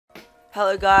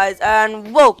Hello guys,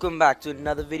 and welcome back to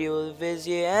another video of Viz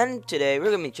here, and today we're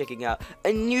going to be checking out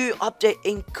a new update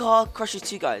in Car Crushers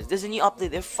 2, guys. There's a new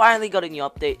update, they finally got a new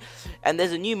update, and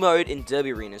there's a new mode in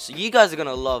Derby Arena, so you guys are going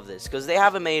to love this, because they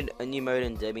haven't made a new mode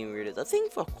in Derby Arena, I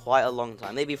think for quite a long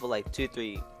time, maybe for like 2,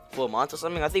 3, 4 months or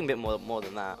something. I think a bit more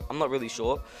than that, I'm not really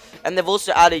sure. And they've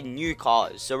also added new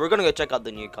cars, so we're going to go check out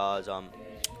the new cars.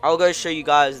 I'll go show you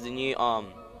guys the new,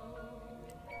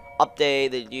 update,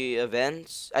 the new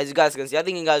events. As you guys can see, I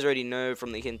think you guys already know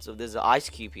from the hints of there's an Ice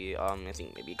Cube here. I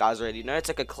think maybe you guys already know. It's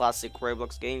like a classic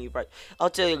Roblox game. I'll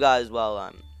tell you guys while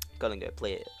I'm gonna go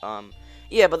play it.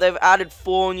 Yeah, but they've added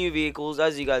 4 new vehicles.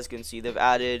 As you guys can see, they've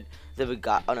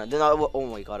got. Oh no, they're not. Oh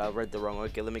my god, I read the wrong.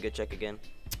 Okay, let me go check again.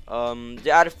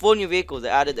 They added 4 new vehicles. They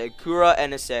added the Acura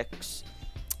NSX,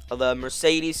 the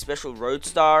Mercedes Special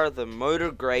Roadstar, the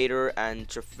Motor Grader, and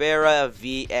Trafera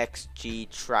VXG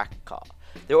track car.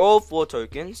 They're all 4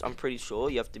 tokens, I'm pretty sure.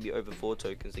 You have to be over 4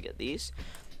 tokens to get these.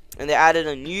 And they added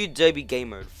a new Derby game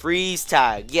mode, Freeze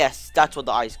Tag. Yes, that's what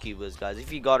the Ice Cube was, guys.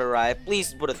 If you got it right,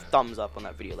 please put a thumbs up on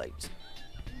that video. Like,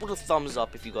 put a thumbs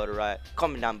up if you got it right.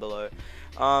 Comment down below.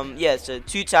 Yeah, so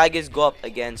 2 taggers go up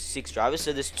against 6 drivers.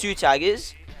 So there's 2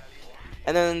 taggers.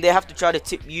 And then they have to try to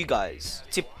tip you guys.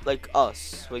 Tip, like,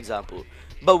 us, for example.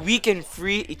 But we can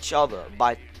free each other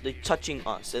by like, touching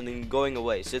us and then going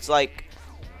away. So it's like...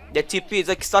 the TP is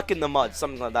like stuck in the mud,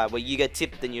 something like that, where you get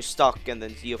tipped and you're stuck, and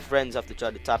then your friends have to try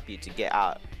to tap you to get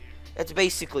out. It's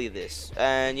basically this,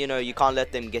 and you know you can't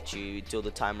let them get you until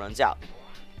the time runs out.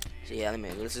 So yeah,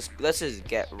 let's just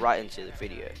get right into the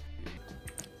video.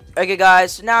 Okay,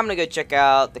 guys, so now I'm gonna go check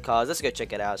out the cars. Let's go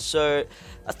check it out. So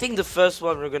I think the first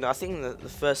one the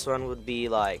first one would be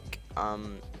like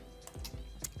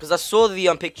because I saw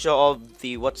the picture of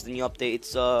the what's the new update.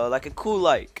 It's like a cool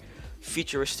like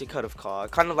futuristic kind of car,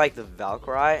 kind of like the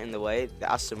Valkyrie in the way,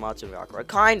 the Aston Martin Valkyrie,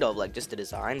 kind of like just the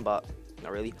design, but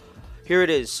not really. Here it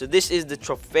is. So this is the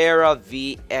Trafera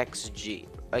VXG.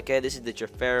 Okay, this is the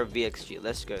Trafera VXG.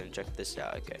 Let's go and check this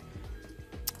out. Okay,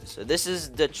 so this is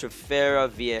the Trafera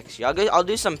VXG. I'll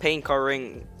do some paint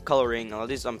coloring. I'll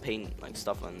do some paint like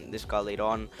stuff on this car later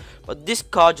on. But this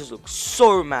car just looks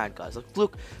so mad, guys. Like,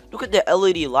 look at the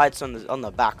LED lights on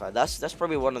the back. Like, that's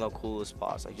probably one of the coolest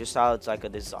parts. Like, just how it's like a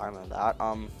design like that.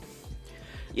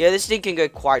 Yeah, this thing can go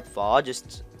quite far,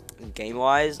 just game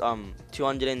wise.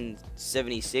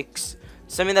 276.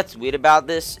 Something that's weird about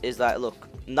this is that look,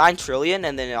 9 trillion,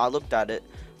 and then I looked at it,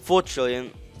 4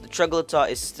 trillion. The Tregulator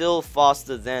is still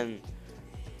faster than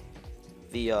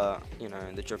the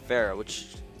the Trafera,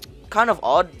 which kind of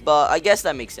odd, but I guess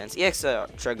that makes sense. EX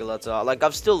Tregulator, like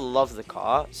I've still loved the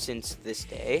car since this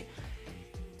day,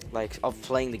 like of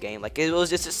playing the game. Like it's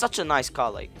just such a nice car.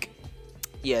 Like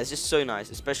yeah, it's just so nice,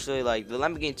 especially like the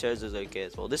Lamborghini Terza is okay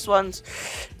as well. This one's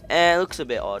it looks a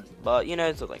bit odd, but you know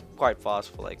it's like quite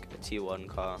fast for like a tier 1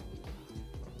 car.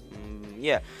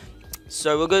 Yeah.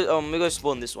 So we'll go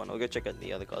spawn this one. We'll go check out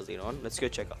the other cars later on. Let's go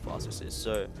check how fast this is.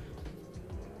 So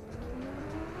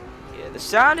yeah, the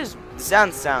sound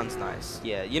sounds nice.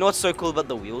 Yeah, you know what's so cool about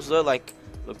the wheels though? Like,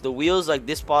 look, the wheels, like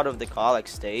this part of the car like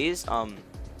stays.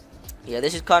 Yeah,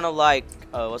 this is kind of like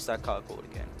what's that car called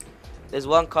again? There's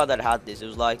one car that had this. It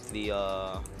was like the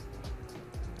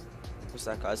what's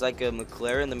that car? It's like a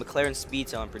McLaren, the McLaren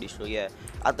Speedtail, I'm pretty sure. Yeah,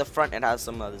 at the front it has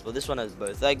some others, but this one has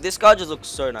both. Like this car just looks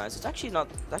so nice. It's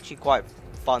actually quite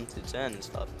fun to turn and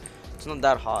stuff. It's not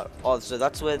that hard. Oh, so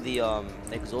that's where the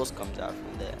exhaust comes out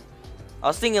from there. I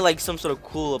was thinking like some sort of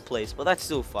cooler place, but that's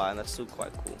still fine. That's still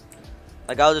quite cool.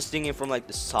 Like I was just thinking from like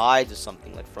the sides or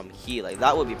something, like from here. Like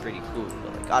that would be pretty cool.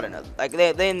 But like I don't know. Like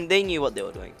they knew what they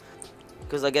were doing.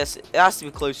 Because I guess it has to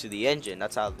be close to the engine.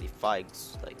 That's how the fire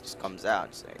like just comes out.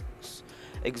 It's like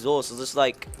exhaust. It's just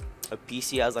like a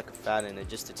PC has like a fan in it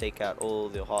just to take out all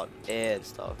the hot air and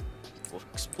stuff for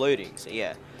exploding. So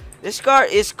yeah, this car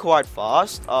is quite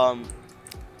fast.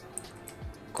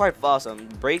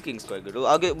 Braking's quite good.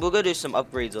 We'll go do some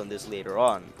upgrades on this later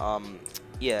on.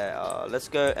 Yeah, let's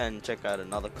go and check out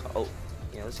another car. Oh,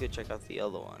 yeah, let's go check out the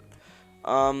other one.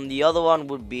 The other one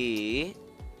would be.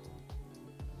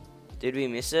 Did we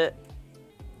miss it?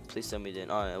 Please tell me we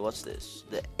didn't. Oh, what's this?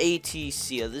 The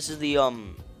ATC. This is the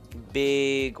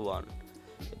big one.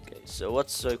 Okay, so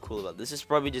what's so cool about this? Is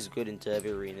probably just good in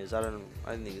Derby arenas. I don't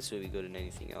think this would be good in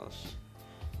anything else.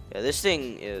 Yeah, this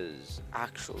thing is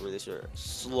really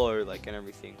slow, like, and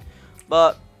everything.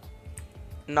 But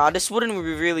nah, this wouldn't be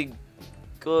really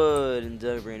good in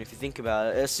Derby arena if you think about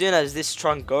it. As soon as this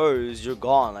trunk goes, you're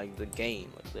gone, like the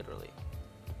game, like literally.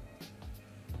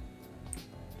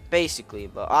 Basically,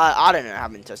 but I don't know, I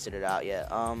haven't tested it out yet.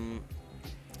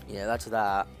 Yeah, that's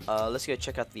that. Let's go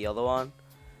check out the other one.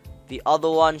 The other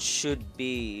one should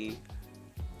be.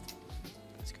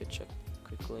 Let's go check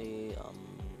quickly.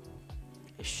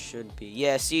 It should be.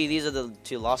 Yeah, see, these are the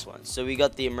two last ones. So we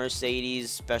got the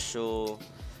Mercedes Special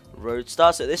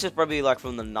Roadster. So this is probably like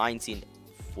from the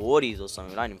 1940s or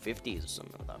something, 1950s or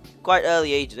something like that. Quite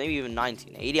early ages, maybe even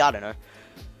 1980. I don't know.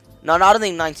 No, I don't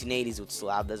think 1980s would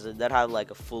still have. That had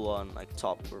like a full-on like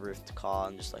top roofed car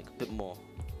and just like a bit more.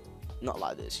 Not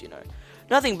like this, you know.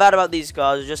 Nothing bad about these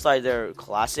cars. Just like they're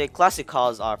classic. Classic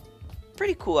cars are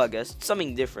pretty cool, I guess.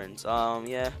 Something different.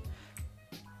 Yeah.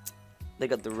 They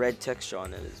got the red texture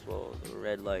on it as well. The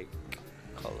red like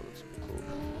color looks pretty cool.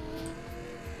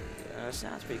 Yeah,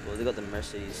 sounds pretty cool. They got the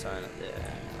Mercedes sign up there.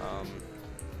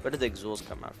 Where did the exhaust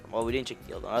come out from? Oh, we didn't check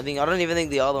the other one. I don't even think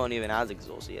the other one even has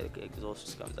exhaust. So yeah, the exhaust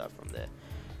just comes out from there.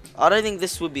 I don't think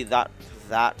this would be that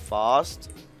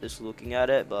fast. Just looking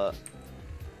at it, but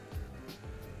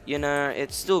you know,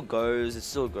 it still goes. It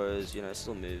still goes. You know, it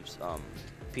still moves.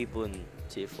 People in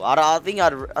tier 4. I think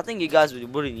you guys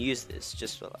wouldn't use this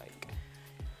just for like.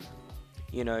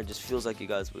 You know, it just feels like you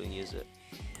guys wouldn't use it.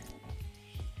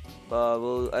 But,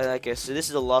 well, okay, so this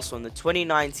is the last one. The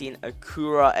 2019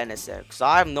 Acura NSX.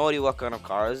 I have no idea what kind of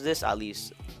car is this. At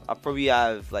least, I probably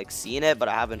have, like, seen it, but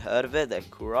I haven't heard of it. The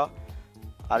Acura.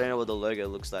 I don't know what the logo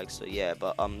looks like, so yeah.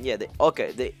 But, yeah,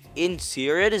 the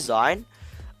interior design.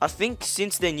 I think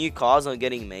since their new cars are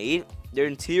getting made, their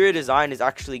interior design is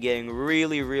actually getting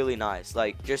really, really nice.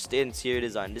 Like, just the interior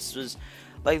design.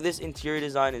 This interior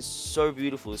design is so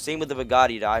beautiful. Same with the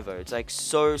Bugatti Divo. It's like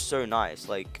so nice.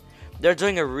 Like they're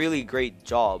doing a really great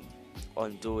job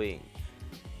on doing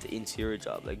the interior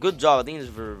job. Like good job. I think it's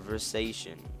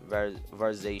Versation.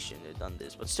 They've done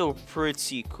this, but still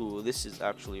pretty cool. This is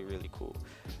actually really cool.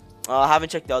 I haven't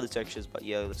checked the other textures, but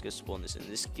yeah, let's go spawn this in.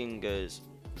 This thing goes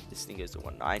to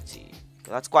 190.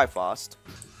 That's quite fast.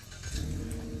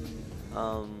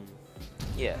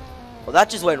 Yeah. Well,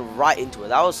 that just went right into it.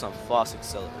 That was some fast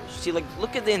acceleration. See, like,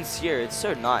 look at the interior. It's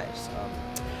so nice.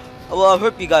 Well, I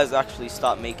hope you guys actually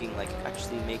start making,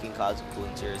 making cars with cool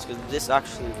interiors, because this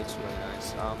actually looks really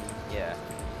nice. Yeah.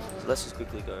 So let's just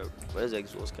quickly go. Where does the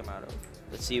exhaust come out of?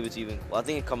 Let's see if it's even. Well, I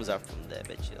think it comes out from there.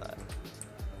 Bet you that.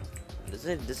 Does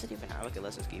it even have? Okay,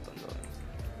 let's just keep on going.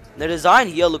 The design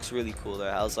here looks really cool though.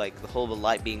 How's like the whole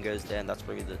light beam goes there, and that's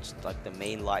probably like the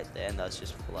main light there, and that's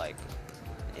just for like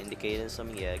indicator or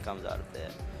something. Yeah, it comes out of there.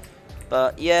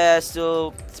 But yeah,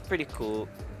 still it's pretty cool.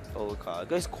 Old car. It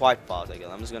goes quite fast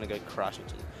again. I'm just gonna go crash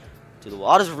into the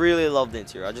wall. I just really love the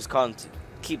interior. I just can't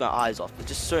keep my eyes off. It's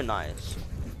just so nice.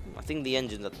 I think the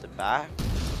engine's at the back,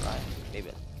 right? Maybe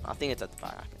I think it's at the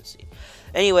back. I can see.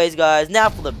 Anyways, guys, now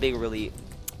for the big release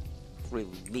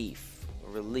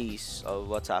of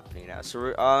what's happening now.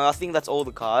 So I think that's all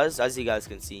the cars. As you guys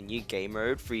can see, new game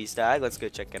mode, freeze tag. Let's go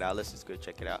check it out. Let's just go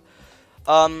check it out.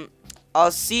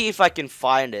 I'll see if I can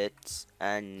find it,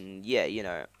 and yeah, you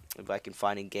know, if I can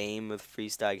find a game with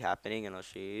freeze tag happening, and I'll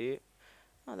show you.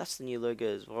 Oh, that's the new logo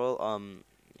as well.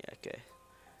 Yeah, okay.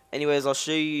 Anyways, I'll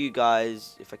show you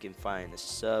guys if I can find a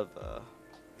server.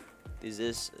 Is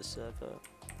this a server?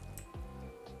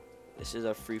 This is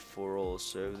a free-for-all,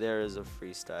 so if there is a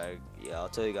freeze tag, yeah, I'll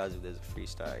tell you guys if there's a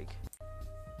freeze tag.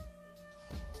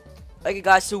 Okay,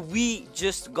 guys, so we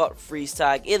just got freeze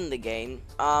tag in the game.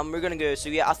 We're gonna go. So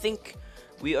yeah, I think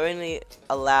we only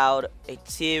allowed a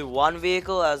tier 1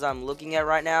 vehicle, as I'm looking at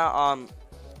right now.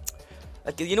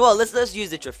 Okay, you know what? Let's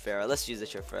use the Trafera. Let's use the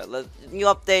Trafera. New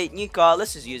update, new car.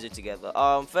 Let's just use it together.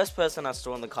 First person I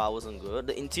saw in the car wasn't good.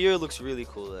 The interior looks really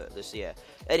cool. Yeah.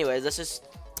 Anyways, let's just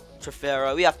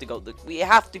Trafera. We have to go with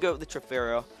the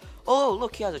Trafera. Oh,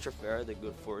 look, he has a Trafera. The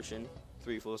Good Fortune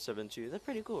 3472. That's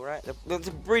pretty cool, right? That's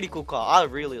a pretty cool car. I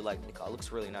really like the car. It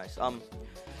looks really nice.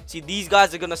 See, these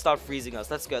guys are gonna start freezing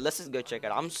us. Let's go. Let's just go check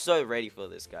it out. I'm so ready for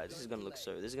this, guys. This is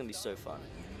gonna be so fun.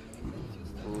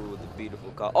 Ooh, the beautiful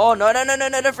car. Oh, no,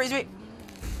 don't freeze me.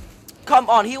 Come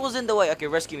on, he was in the way. Okay,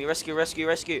 rescue me, rescue.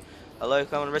 Hello,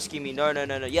 come on, rescue me. No.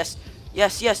 Yes.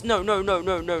 No.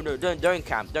 Don't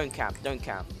camp.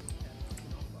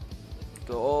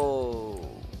 Go. Oh.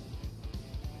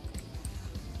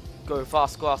 Go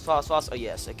fast. Oh,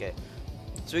 yes, okay.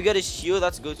 So we got his shield.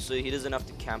 That's good, so he doesn't have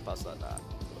to camp us like that.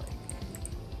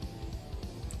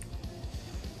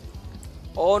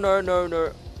 Oh, no.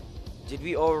 Did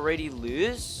we already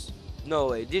lose? No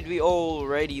way. Did we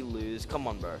already lose? Come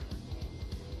on, bro.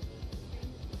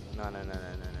 No.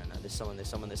 There's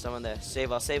someone there.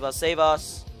 Save us.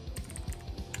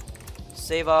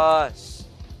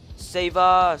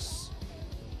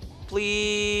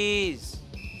 Please.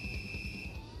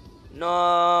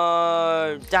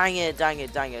 No. Dang it.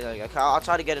 Okay, I'll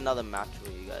try to get another match for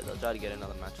you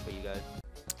guys.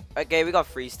 Okay, we got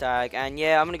freeze tag, and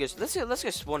yeah, I'm gonna go. Let's go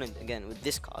spawn in again with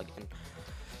this car again.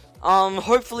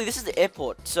 Hopefully this is the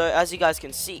airport. So as you guys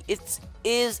can see, it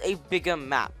is a bigger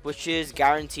map, which is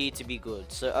guaranteed to be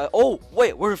good. So oh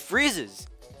wait, we're freezers.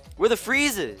 We're the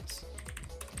freezers.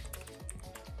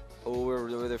 Oh,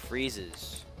 we're the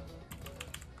freezers.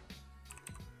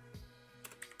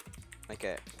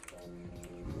 Okay.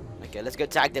 Okay, let's go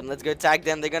tag them. Let's go tag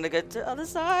them. They're gonna go to other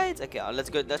sides. Okay, let's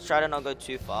go. Let's try to not go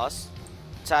too fast.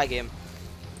 Tag him.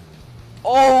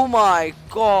 Oh my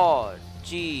god.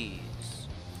 Jeez.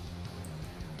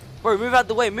 Bro, move out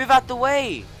the way. Move out the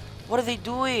way. What are they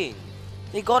doing?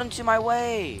 They got into my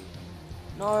way.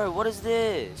 No, what is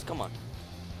this? Come on.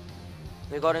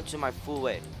 They got into my full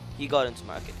way. He got into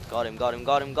my... Okay, got him, got him,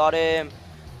 got him, got him.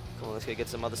 Come on, let's go get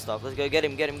some other stuff. Let's go get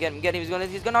him, get him, get him, get him. He's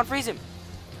gonna unfreeze him.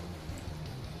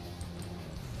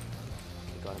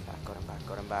 Okay, got him back, got him back,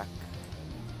 got him back.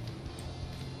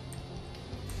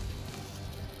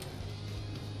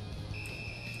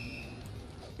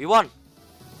 We won.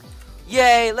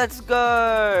 Yay, let's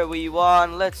go. We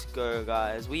won. Let's go,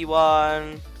 guys. We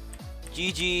won.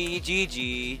 GG,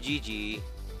 GG, GG.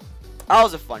 That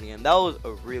was a fun game. That was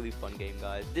a really fun game,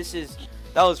 guys.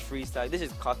 That was freeze tag. This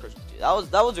is cockroach.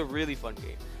 That was a really fun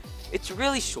game. It's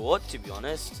really short, to be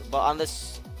honest, but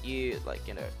unless you like,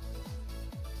 you know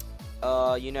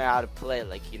how to play,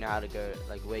 like you know how to go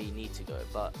like where you need to go,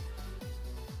 but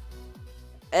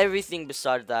everything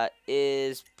besides that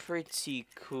is pretty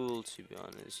cool, to be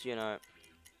honest. You know,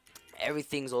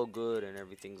 everything's all good and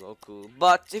everything's all cool.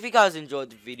 But if you guys enjoyed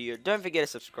the video, don't forget to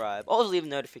subscribe. Also leave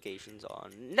notifications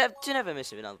on to never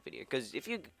miss another video, because if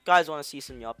you guys want to see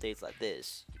some new updates like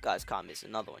this, you guys can't miss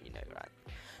another one, you know, right?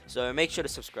 So make sure to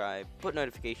subscribe, put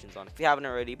notifications on. If you haven't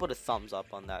already, put a thumbs up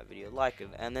on that video, like it,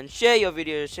 and then share your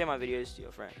videos, share my videos to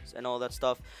your friends and all that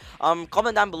stuff.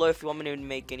 Comment down below if you want me to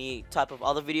make any type of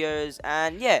other videos,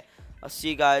 and yeah, I'll see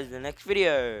you guys in the next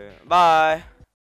video. Bye.